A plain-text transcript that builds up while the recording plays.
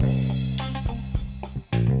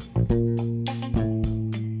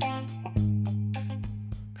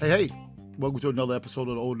Hey, welcome to another episode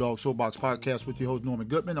of the Old Dog Soapbox Podcast with your host, Norman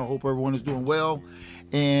Goodman. I hope everyone is doing well.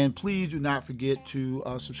 And please do not forget to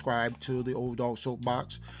subscribe to the Old Dog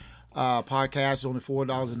Soapbox podcast. It's only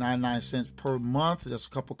 $4.99 per month. That's a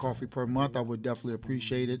cup of coffee per month. I would definitely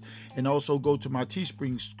appreciate it. And also go to my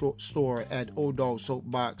Teespring store at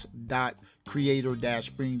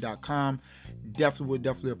olddogsoapbox.creator-spring.com.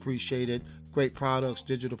 Definitely appreciate it. Great products,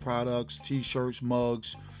 digital products, t-shirts,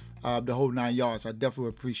 mugs, the whole 9 yards. I definitely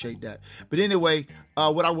appreciate that. But anyway,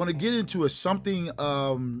 what I want to get into is something,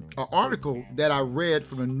 an article that I read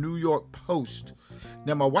from the New York Post.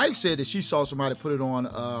 Now, my wife said that she saw somebody put it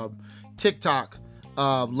on TikTok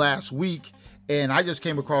last week, and I just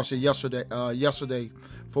came across it yesterday.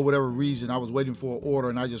 For whatever reason, I was waiting for an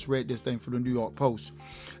order, and I just read this thing from the New York Post.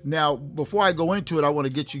 Now, before I go into it, I want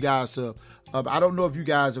to get you guys to. I don't know if you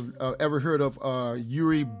guys have ever heard of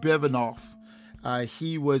Yuri Bevanov.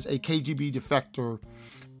 He was a KGB defector,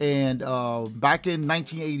 and back in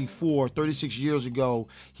 1984, 36 years ago,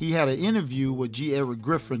 he had an interview with G. Edward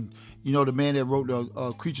Griffin, you know, the man that wrote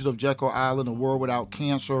the Creatures of Jekyll Island, A World Without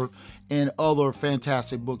Cancer, and other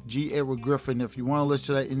fantastic books. G. Edward Griffin, if you want to listen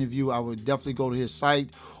to that interview, I would definitely go to his site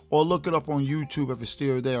or look it up on YouTube if it's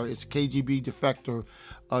still there. It's KGB defector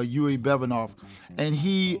Yuri Bevanov. And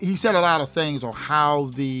he said a lot of things on how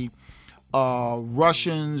the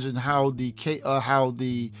Russians and how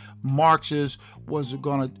the Marxists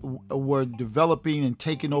were developing and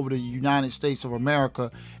taking over the United States of America,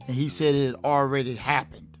 and he said it had already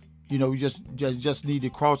happened. You know, you just need to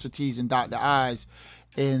cross the T's and dot the I's,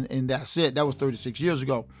 and that's it. That was 36 years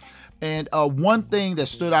ago. And one thing that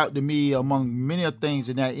stood out to me among many of things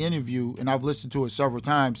in that interview, and I've listened to it several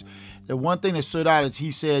times, the one thing that stood out is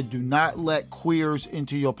he said, "Do not let queers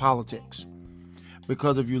into your politics.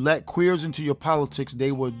 Because if you let queers into your politics,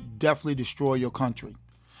 they will definitely destroy your country."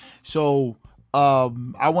 So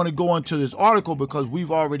I want to go into this article because we've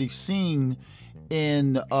already seen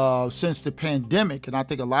since the pandemic, and I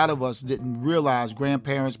think a lot of us didn't realize,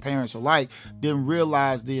 grandparents, parents alike, didn't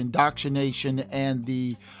realize the indoctrination and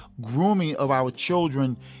the grooming of our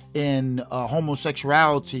children in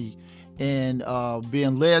homosexuality and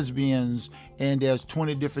being lesbians, and there's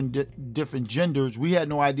 20 different genders. We had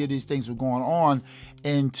no idea these things were going on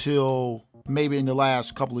until maybe in the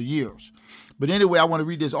last couple of years. But anyway, I want to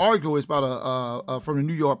read this article. It's about from the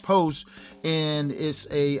New York Post, and it's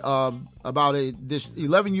about this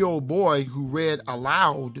 11-year-old boy who read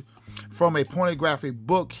aloud from a pornographic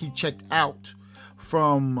book he checked out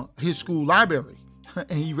from his school library,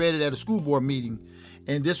 and he read it at a school board meeting,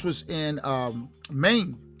 and this was in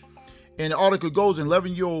Maine. And the article goes, an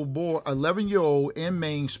 11-year-old in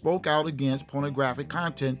Maine spoke out against pornographic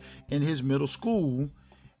content in his middle school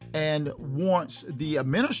and wants the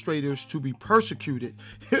administrators to be persecuted.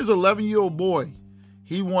 Here's an 11-year-old boy.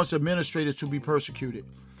 He wants administrators to be persecuted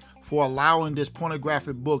for allowing this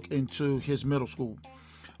pornographic book into his middle school.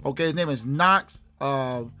 Okay, his name is Knox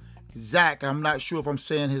Zach. I'm not sure if I'm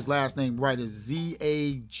saying his last name right. It's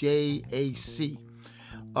Z-A-J-A-C.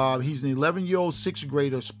 He's an 11-year-old sixth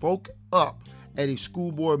grader, spoke up at a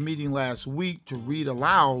school board meeting last week to read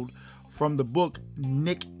aloud from the book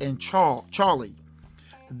Nick and Charlie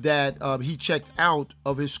that he checked out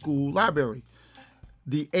of his school library.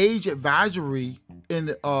 The age advisory in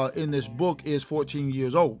this book is 14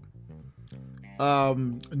 years old.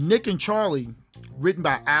 Nick and Charlie, written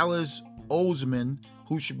by Alice Oseman,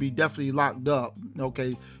 who should be definitely locked up.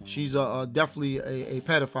 Okay, she's definitely a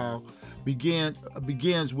pedophile.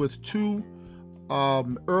 Begins with two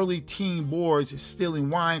early teen boys stealing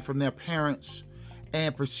wine from their parents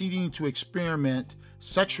and proceeding to experiment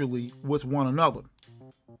sexually with one another.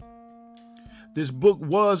 This book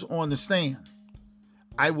was on the stand.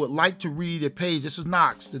 I would like to read a page. This is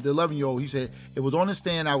Knox, the 11-year-old. He said, it was on the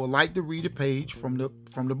stand. I would like to read a page from the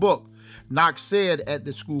book. Knox said at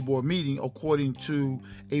the school board meeting, according to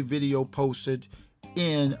a video posted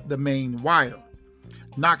in the Maine Wire.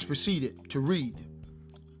 Knox proceeded to read,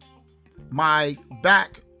 "My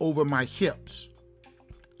back over my hips.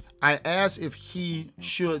 I asked if he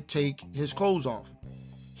should take his clothes off.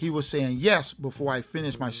 He was saying yes before I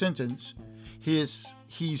finished my sentence. He's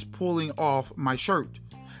pulling off my shirt,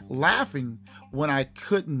 laughing when I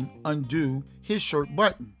couldn't undo his shirt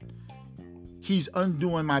button. He's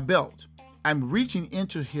undoing my belt. I'm reaching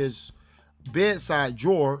into his bedside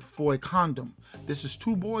drawer for a condom." This is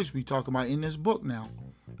two boys we talk about in this book now.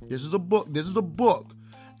 This is a book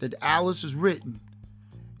that Alice has written,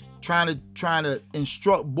 trying to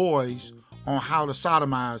instruct boys on how to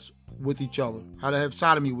sodomize with each other, how to have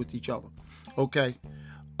sodomy with each other. Okay.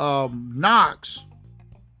 Knox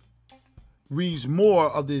reads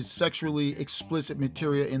more of the sexually explicit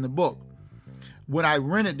material in the book. When I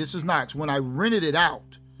rented, this is Knox, when I rented it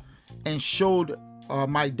out and showed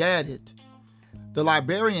my dad it, the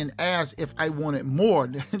librarian asked if I wanted more.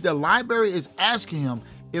 The library is asking him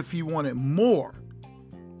if he wanted more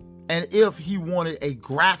and if he wanted a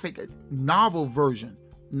graphic novel version,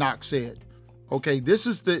 Knox said. Okay, this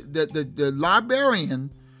is the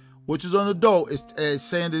librarian, which is an adult, is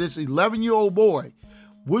saying to this 11-year-old boy,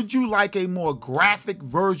 would you like a more graphic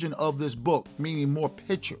version of this book, meaning more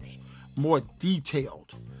pictures, more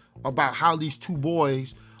detailed about how these two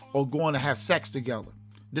boys are going to have sex together?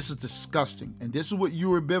 This is disgusting. And this is what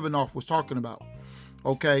Yuri Bivanoff was talking about.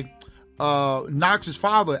 Okay. Knox's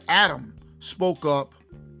father, Adam, spoke up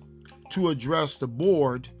to address the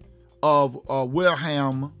board of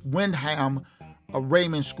Windham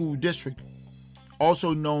Raymond School District,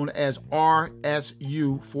 also known as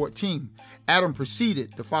RSU 14.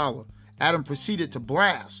 The father, Adam proceeded to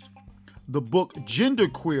blast the book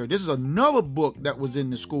Genderqueer. This is another book that was in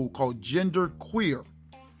the school called Genderqueer,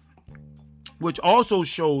 which also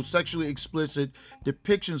shows sexually explicit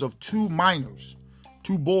depictions of two minors,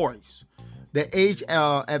 two boys. The age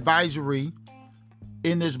advisory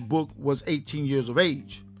in this book was 18 years of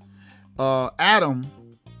age. Adam,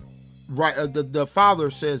 the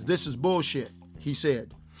father says, this is bullshit, he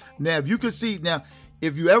said. Now, if you could see,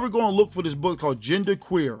 if you ever go and look for this book called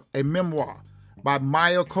Genderqueer, a memoir by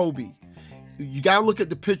Maya Kobe, you got to look at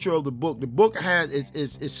the picture of the book. The book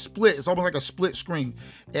is split. It's almost like a split screen.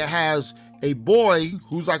 It has a boy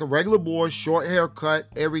who's like a regular boy, short haircut,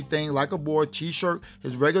 everything like a boy, t-shirt,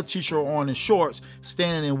 his regular t-shirt on and shorts,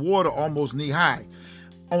 standing in water almost knee high.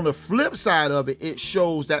 On the flip side of it, it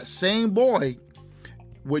shows that same boy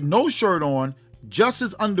with no shirt on, just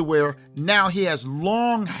his underwear. Now he has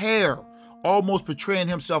long hair, almost portraying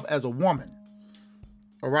himself as a woman.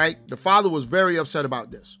 All right. The father was very upset about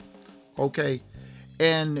this. Okay.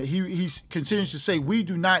 And he continues to say, we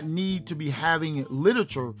do not need to be having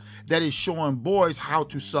literature that is showing boys how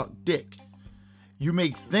to suck dick. You may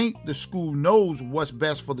think the school knows what's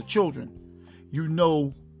best for the children. You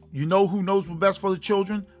know who knows what's best for the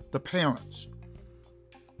children? The parents.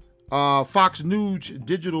 Fox News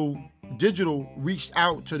Digital reached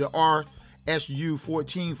out to the RSU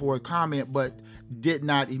 14 for a comment, but did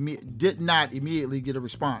not immediately get a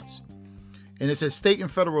response. And it says state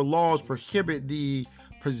and federal laws prohibit the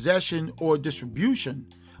possession or distribution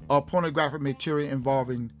of pornographic material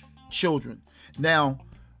involving children. Now,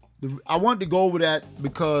 I wanted to go over that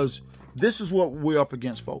because this is what we're up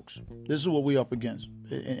against, folks. This is what we're up against.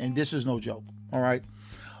 And this is no joke. All right.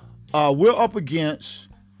 We're up against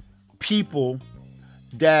people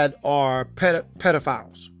that are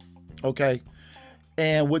pedophiles. Okay.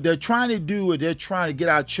 And what they're trying to do is they're trying to get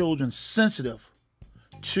our children sensitive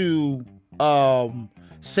to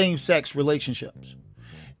same-sex relationships.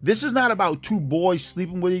 This is not about two boys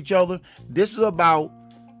sleeping with each other. This is about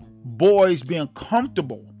boys being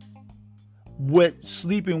comfortable with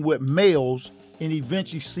sleeping with males and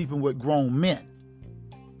eventually sleeping with grown men.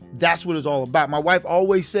 That's what it's all about. My wife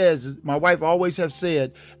always have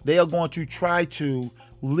said they are going to try to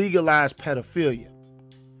legalize pedophilia.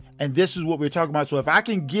 And this is what we're talking about. So if I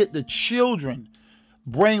can get the children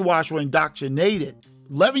brainwashed or indoctrinated,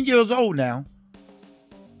 11 years old now,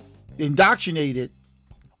 indoctrinated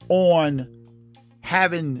on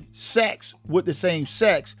having sex with the same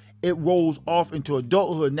sex, it rolls off into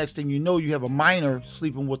adulthood. Next thing you know, you have a minor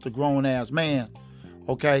sleeping with a grown-ass man.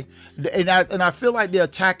 Okay? And I feel like they're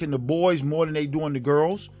attacking the boys more than they doing the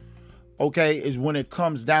girls. Okay? Is when it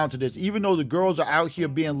comes down to this. Even though the girls are out here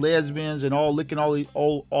being lesbians and all licking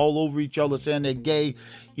all over each other, saying they're gay,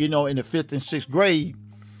 in the 5th and 6th grade,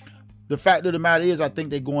 the fact of the matter is I think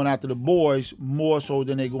they're going after the boys more so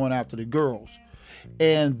than they're going after the girls.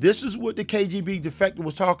 And this is what the KGB defector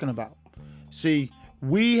was talking about. See,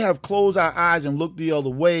 we have closed our eyes and looked the other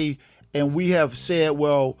way, and we have said,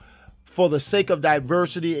 well, for the sake of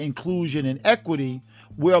diversity, inclusion, and equity,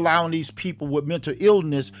 we're allowing these people with mental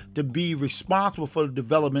illness to be responsible for the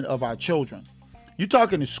development of our children. You're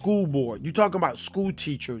talking to school board. You're talking about school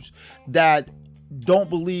teachers that don't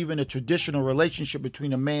believe in a traditional relationship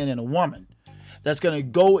between a man and a woman. That's going to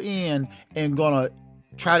go in and going to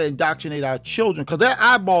try to indoctrinate our children because they're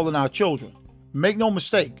eyeballing our children. Make no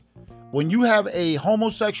mistake. When you have a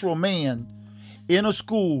homosexual man in a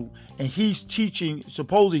school and he's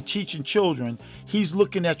supposedly teaching children, he's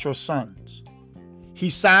looking at your sons.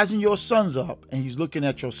 He's sizing your sons up and he's looking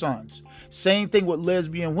at your sons. Same thing with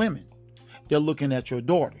lesbian women. They're looking at your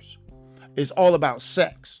daughters. It's all about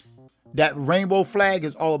sex. That rainbow flag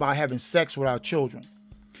is all about having sex with our children.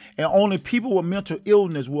 And only people with mental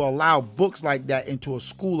illness will allow books like that into a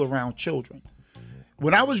school around children.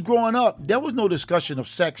 When I was growing up, there was no discussion of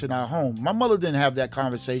sex in our home. My mother didn't have that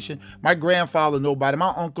conversation. My grandfather, nobody.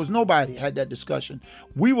 My uncles, nobody had that discussion.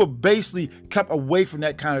 We were basically kept away from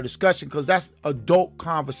that kind of discussion because that's adult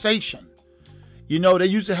conversation. You know, they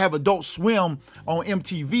used to have Adult Swim on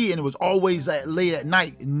MTV, and it was always late at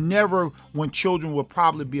night, never when children would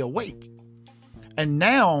probably be awake. And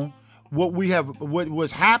now, what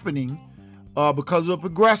was happening because of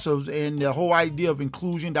progressives and the whole idea of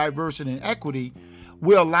inclusion, diversity, and equity,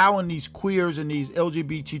 we're allowing these queers and these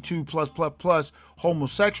LGBTQ++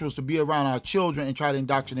 homosexuals to be around our children and try to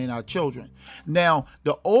indoctrinate our children. Now,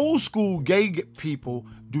 the old school gay people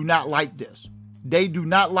do not like this. They do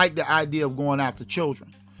not like the idea of going after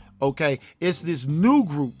children. Okay, it's this new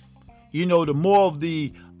group, you know, the more of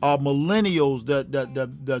the millennials,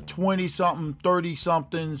 the 20-something,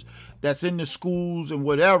 30-somethings that's in the schools and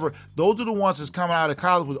whatever. Those are the ones that's coming out of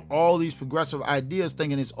college with all these progressive ideas,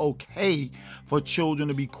 thinking it's okay for children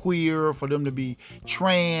to be queer, for them to be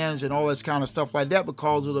trans, and all this kind of stuff like that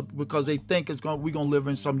because they think we're gonna live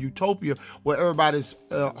in some utopia where everybody's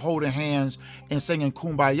holding hands and singing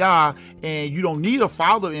Kumbaya, and you don't need a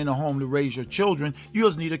father in the home to raise your children. You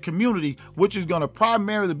just need a community, which is gonna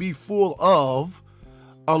primarily be full of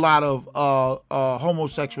a lot of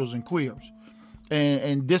homosexuals and queers.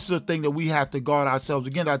 And this is a thing that we have to guard ourselves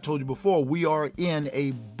against. I told you before, we are in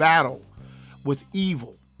a battle with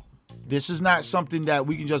evil. This is not something that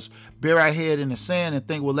we can just bury our head in the sand and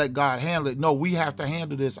think we'll let God handle it. No, we have to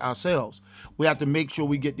handle this ourselves. We have to make sure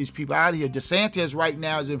we get these people out of here. DeSantis right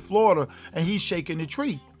now is in Florida, and he's shaking the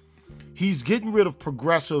tree. He's getting rid of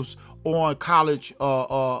progressives on college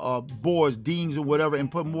boards, deans, or whatever,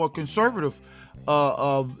 and put more conservative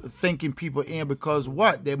thinking people in, because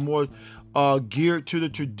what? They're more geared to the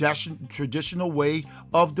traditional way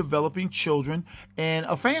of developing children and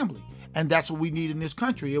a family. And that's what we need in this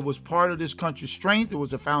country. It was part of this country's strength. It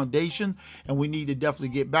was a foundation, and we need to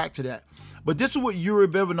definitely get back to that. But this is what Yuri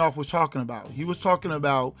Bivinoff was talking about. He was talking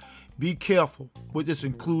about be careful with this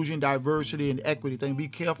inclusion, diversity, and equity thing. Be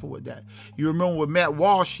careful with that. You remember with Matt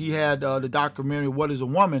Walsh, he had the documentary, What is a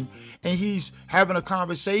Woman? And he's having a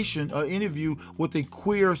conversation, an interview with a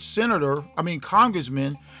queer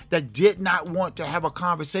congressman that did not want to have a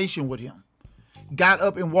conversation with him. Got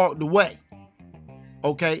up and walked away.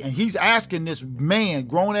 Okay, and he's asking this man,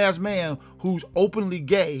 grown-ass man, who's openly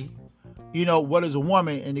gay, you know, what is a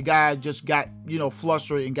woman? And the guy just got, you know,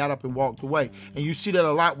 flustered and got up and walked away. And you see that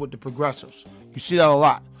a lot with the progressives. You see that a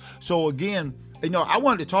lot. So again, you know, I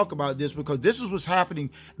wanted to talk about this because this is what's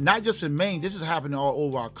happening, not just in Maine, this is happening all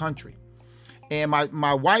over our country. And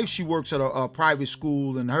my wife, she works at a private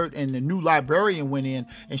school, and the new librarian went in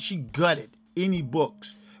and she gutted any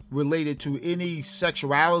books related to any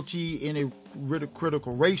sexuality, any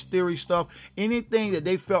critical race theory stuff, anything that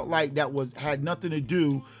they felt like that had nothing to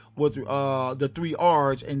do with the 3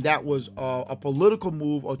 R's, and that was a political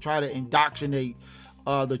move or try to indoctrinate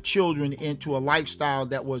the children into a lifestyle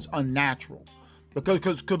that was unnatural.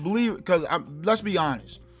 Because let's be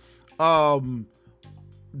honest,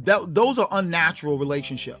 those are unnatural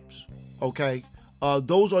relationships. Okay,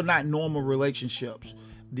 those are not normal relationships.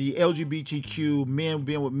 The LGBTQ, men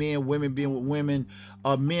being with men, women being with women,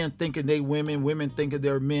 men thinking they women thinking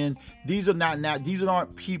they're men. These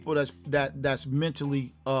aren't people that's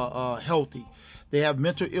mentally healthy. They have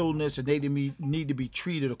mental illness, and they need to be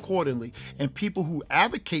treated accordingly. And people who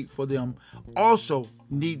advocate for them also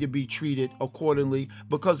need to be treated accordingly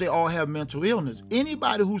because they all have mental illness.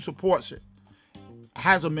 Anybody who supports it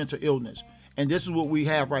has a mental illness. And this is what we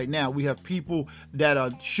have right now. We have people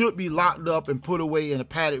that should be locked up and put away in a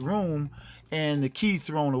padded room and the key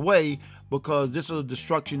thrown away because this is a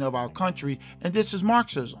destruction of our country. And this is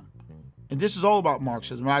Marxism. And this is all about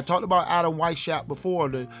Marxism. I talked about Adam Weishaupt before,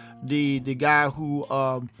 the guy who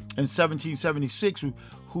in 1776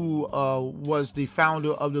 who was the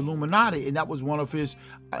founder of the Illuminati, and that was one of his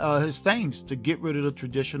things, to get rid of the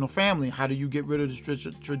traditional family. How do you get rid of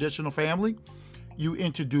the traditional family? You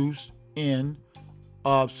introduce in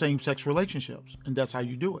same-sex relationships, and that's how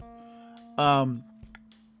you do it.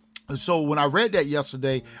 So when I read that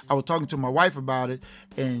yesterday, I was talking to my wife about it,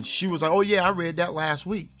 and she was like, "Oh yeah, I read that last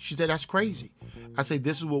week." She said, "That's crazy." I say,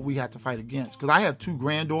 "This is what we have to fight against," because I have 2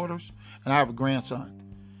 granddaughters and I have a grandson,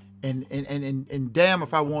 and damn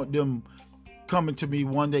if I want them coming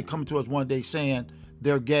to us one day saying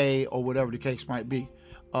they're gay or whatever the case might be.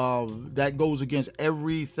 That goes against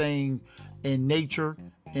everything in nature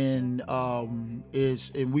and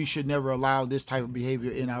we should never allow this type of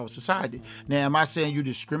behavior in our society. Now, am I saying you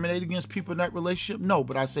discriminate against people in that relationship? No,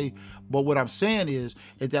 but what I'm saying is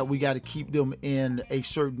that we got to keep them in a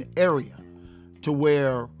certain area to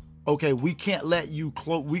where, okay, we can't let you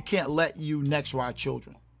next to our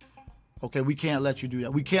children. Okay, we can't let you do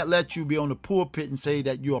that. We can't let you be on the pulpit and say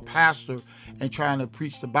that you're a pastor and trying to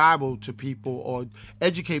preach the Bible to people or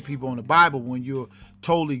educate people on the Bible when you're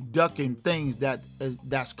totally ducking things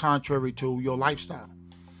that's contrary to your lifestyle.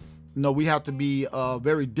 No, we have to be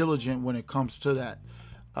very diligent when it comes to that,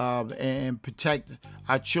 and protect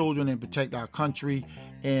our children and protect our country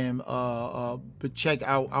and protect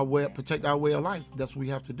our way of life. That's what we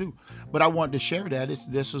have to do. But I wanted to share that.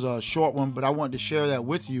 This is a short one, but I wanted to share that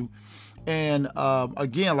with you. And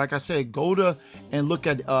again, like I said, go to and look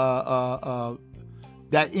at that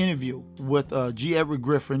interview with G. Edward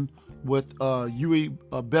Griffin with Huey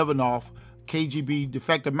Bevanoff, KGB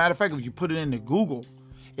defector. Matter of fact, if you put it into Google,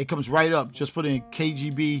 it comes right up. Just put in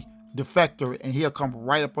KGB defector and he'll come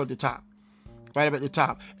right up at the top. Right up at the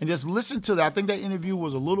top. And just listen to that. I think that interview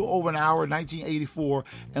was a little over an hour, 1984,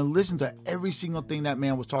 and listen to every single thing that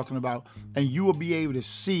man was talking about. And you will be able to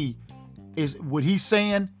see is what he's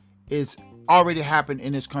saying is already happened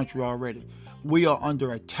in this country already. We are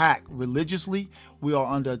under attack religiously. We are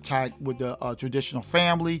under attack with the traditional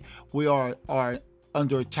family. We are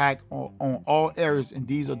under attack on all areas, and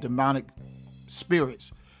these are demonic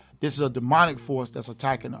spirits. This is a demonic force that's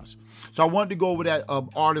attacking us. So I wanted to go over that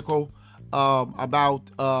article about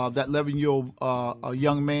that 11-year-old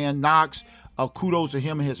young man, Knox. Kudos to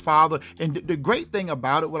him and his father. And the great thing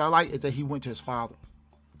about it, what I like, is that he went to his father.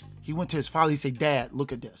 He went to his father. He said, "Dad,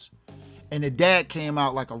 look at this." And the dad came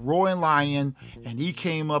out like a roaring lion, and he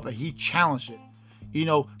came up and he challenged it. You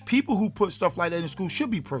know, people who put stuff like that in school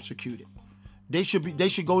should be persecuted. They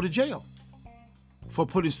should go to jail for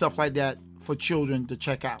putting stuff like that for children to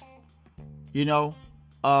check out. You know,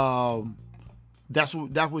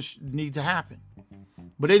 that what needs to happen.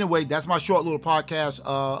 But anyway, that's my short little podcast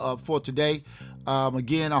for today.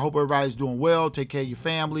 Again, I hope everybody's doing well. Take care of your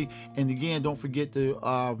family. And again, don't forget to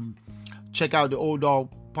check out the Old Dog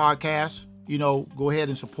podcast. You know, go ahead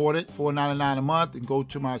and support it, $4.99 a month, and go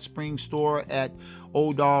to my spring store at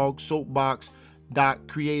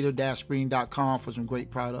olddogsoapbox.creator-spring.com for some great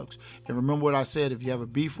products. And remember what I said, if you have a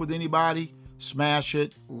beef with anybody, smash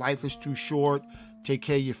it. Life is too short. Take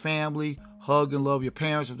care of your family. Hug and love your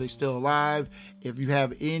parents if they're still alive. If you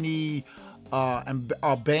have any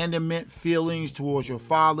abandonment feelings towards your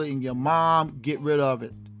father and your mom, get rid of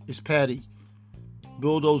it. It's petty.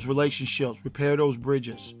 Build those relationships. Repair those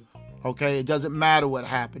bridges. Okay? It doesn't matter what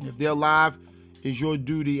happened. If they're alive, it's your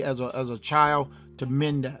duty as a child to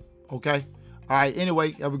mend that. Okay? All right.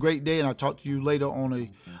 Anyway, have a great day, and I'll talk to you later on the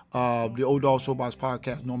Old Dog Soapbox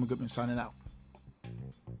podcast. Norman Goodman signing out.